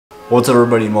What's up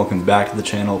everybody and welcome back to the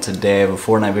channel. Today I have a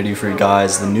Fortnite video for you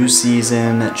guys. The new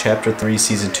season, Chapter 3,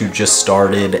 Season 2 just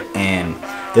started, and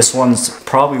this one's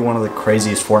probably one of the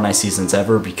craziest Fortnite seasons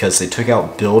ever because they took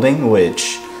out building,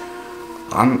 which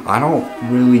I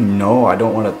don't really know. I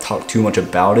don't want to talk too much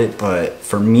about it, but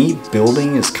for me,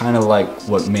 building is kind of like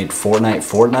what made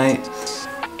Fortnite,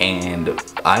 and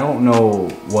I don't know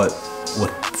what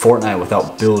Fortnite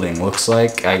without building looks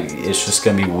like. It's just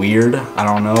gonna be weird. I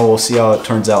don't know. We'll see how it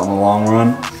turns out in the long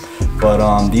run.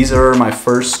 But these are my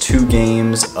first 2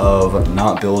 games of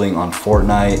not building on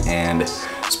Fortnite, and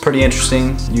it's pretty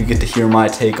interesting. You get to hear my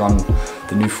take on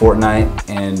the new Fortnite,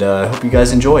 and I hope you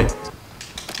guys enjoy.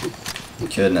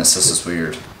 Goodness, this is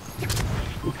weird.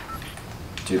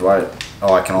 Dude, why?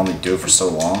 Oh, I can only do it for so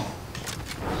long.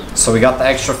 So we got the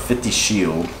extra 50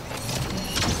 shield.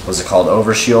 What's it called?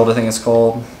 Overshield, I think it's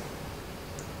called.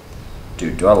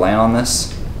 Dude, do I land on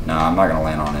this? No, I'm not gonna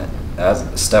land on it.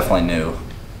 It's definitely new.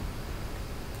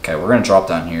 Okay, we're gonna drop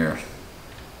down here.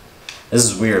 This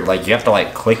is weird. Like, you have to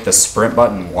like click the sprint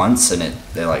button once, and it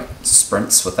like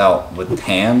sprints with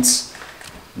hands,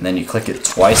 and then you click it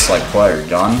twice, like while you're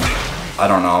done. I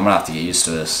don't know. I'm gonna have to get used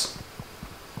to this.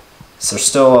 Is there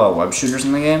still web shooters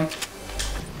in the game?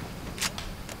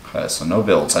 Okay, so no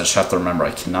builds. I just have to remember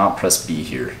I cannot press B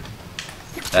here.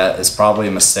 That is probably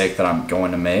a mistake that I'm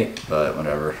going to make, but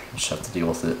whatever. I just have to deal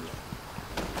with it.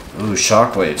 Ooh,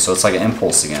 shockwave. So it's like an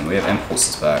impulse again. We have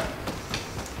impulses back.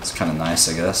 It's kind of nice,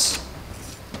 I guess.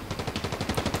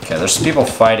 Okay, there's some people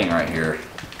fighting right here.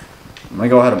 I'm going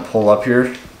to go ahead and pull up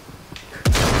here.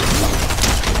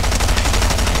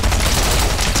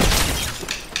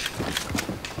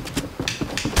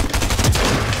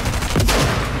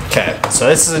 Okay, so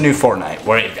this is a new Fortnite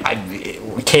where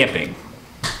camping.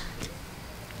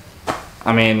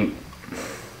 I mean,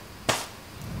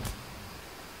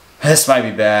 this might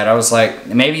be bad. I was like,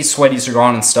 maybe sweaties are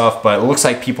gone and stuff, but it looks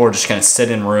like people are just gonna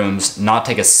sit in rooms, not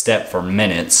take a step for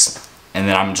minutes, and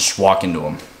then I'm just walk into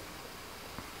them.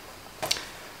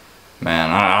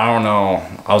 Man, I don't know.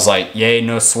 I was like, yay,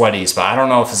 no sweaties, but I don't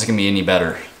know if it's gonna be any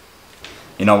better.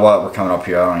 You know what? We're coming up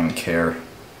here. I don't even care.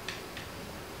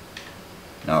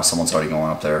 No, someone's already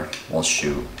going up there. Well,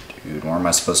 shoot. Dude, where am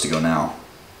I supposed to go now?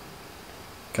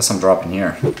 Guess I'm dropping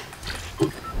here.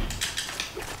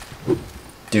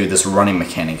 Dude, this running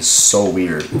mechanic is so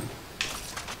weird.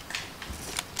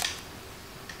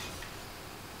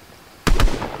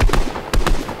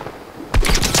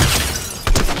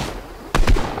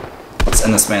 Let's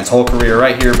end this man's whole career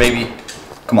right here, baby.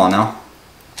 Come on now.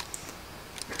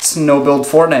 It's no build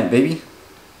Fortnite, baby.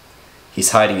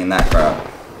 He's hiding in that crowd.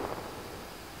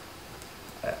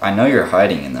 I know you're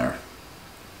hiding in there.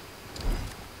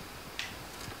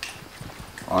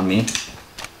 On me.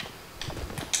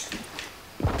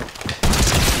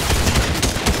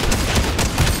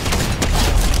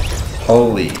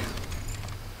 Holy. Is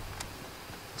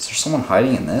there someone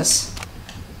hiding in this?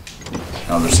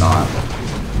 No, there's not.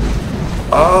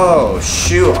 Oh,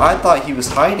 shoot. I thought he was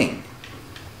hiding.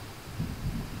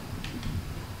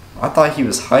 I thought he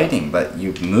was hiding, but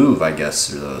you move, I guess,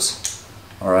 through those.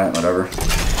 Alright, whatever.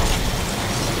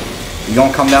 You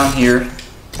gonna come down here.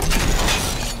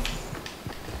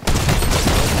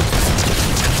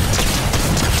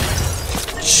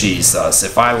 Jesus,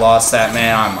 if I lost that,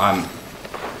 man,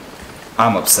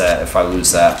 I'm upset if I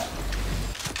lose that.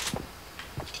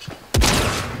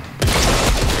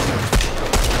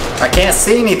 I can't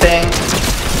see anything.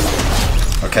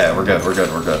 Okay, we're good, we're good,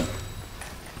 we're good.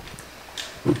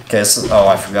 Okay, so, oh,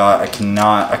 I forgot. I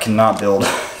cannot build.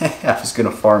 I was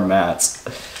gonna farm mats.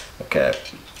 Okay,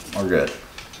 we're good.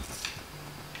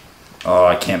 Oh,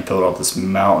 I can't build up this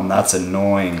mountain. That's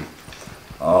annoying.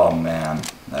 Oh man,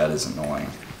 that is annoying.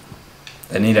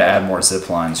 They need to add more zip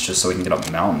lines just so we can get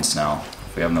up mountains now.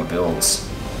 If we have no builds.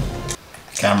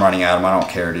 Okay, I'm running at them. I don't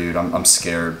care, dude. I'm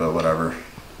scared, but whatever.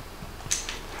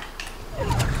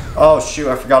 Oh shoot,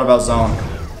 I forgot about zone.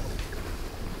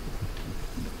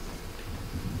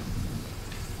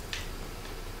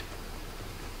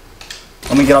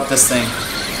 Let me get up this thing.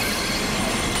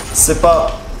 Zip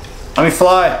up. Let me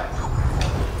fly.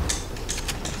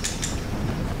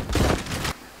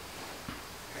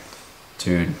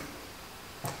 Dude.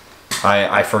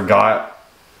 I forgot.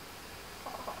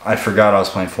 I was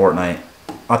playing Fortnite.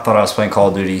 I thought I was playing Call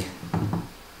of Duty.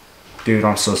 Dude,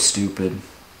 I'm so stupid.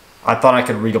 I thought I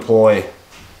could redeploy.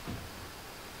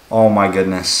 Oh my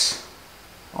goodness.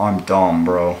 I'm dumb,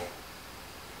 bro.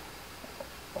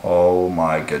 Oh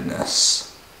my goodness.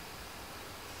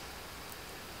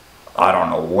 I don't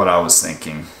know what I was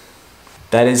thinking.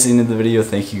 that is the end of the video.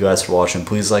 Thank you guys for watching.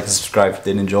 Please like and subscribe if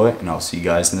you did enjoy it, and I'll see you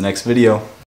guys in the next video.